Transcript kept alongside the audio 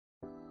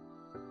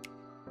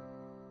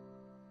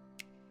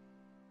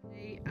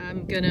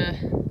I'm gonna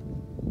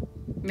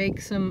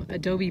make some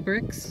adobe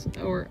bricks,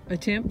 or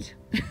attempt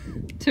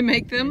to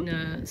make them.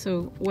 And,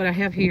 so what I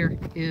have here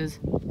is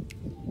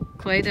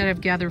clay that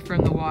I've gathered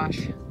from the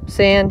wash,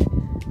 sand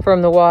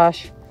from the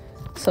wash,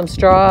 some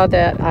straw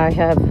that I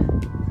have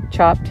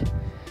chopped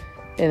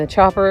in the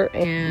chopper,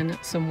 and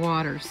some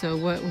water. So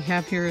what we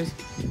have here is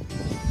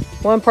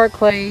 1 part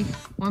clay,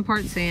 1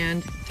 part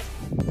sand.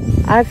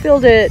 I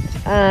filled it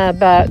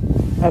about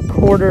a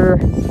quarter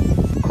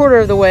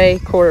of the way.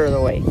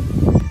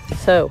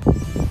 So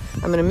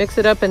I'm gonna mix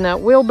it up in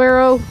that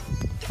wheelbarrow.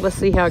 Let's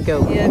see how it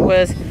goes.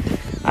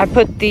 I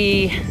put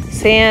the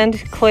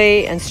sand,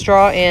 clay, and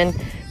straw in,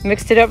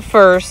 mixed it up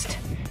first,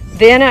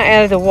 then I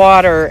added the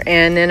water,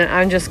 and then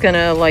I'm just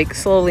gonna like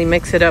slowly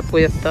mix it up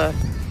with the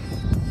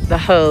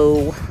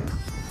hoe.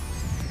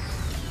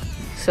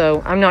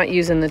 So I'm not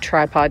using the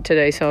tripod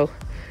today, so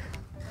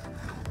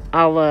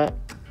I'll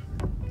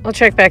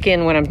check back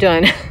in when I'm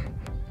done.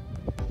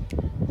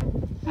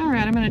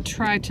 Alright, I'm going to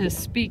try to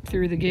speak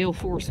through the gale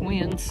force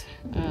winds.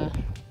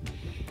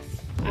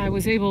 I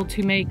was able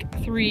to make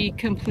 3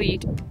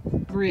 complete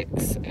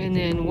bricks and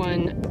then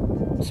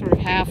 1 sort of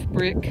half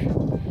brick.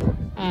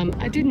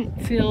 I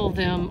didn't fill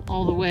them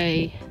all the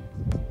way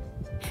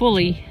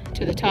fully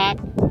to the top.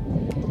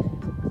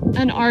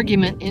 An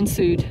argument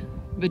ensued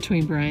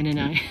between Brian and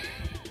I.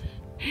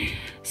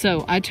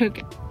 So I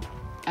took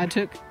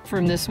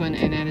from this one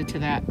and added to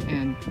that,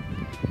 and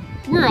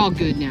we're all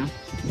good now.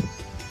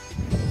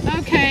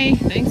 Okay,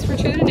 thanks for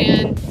tuning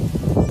in.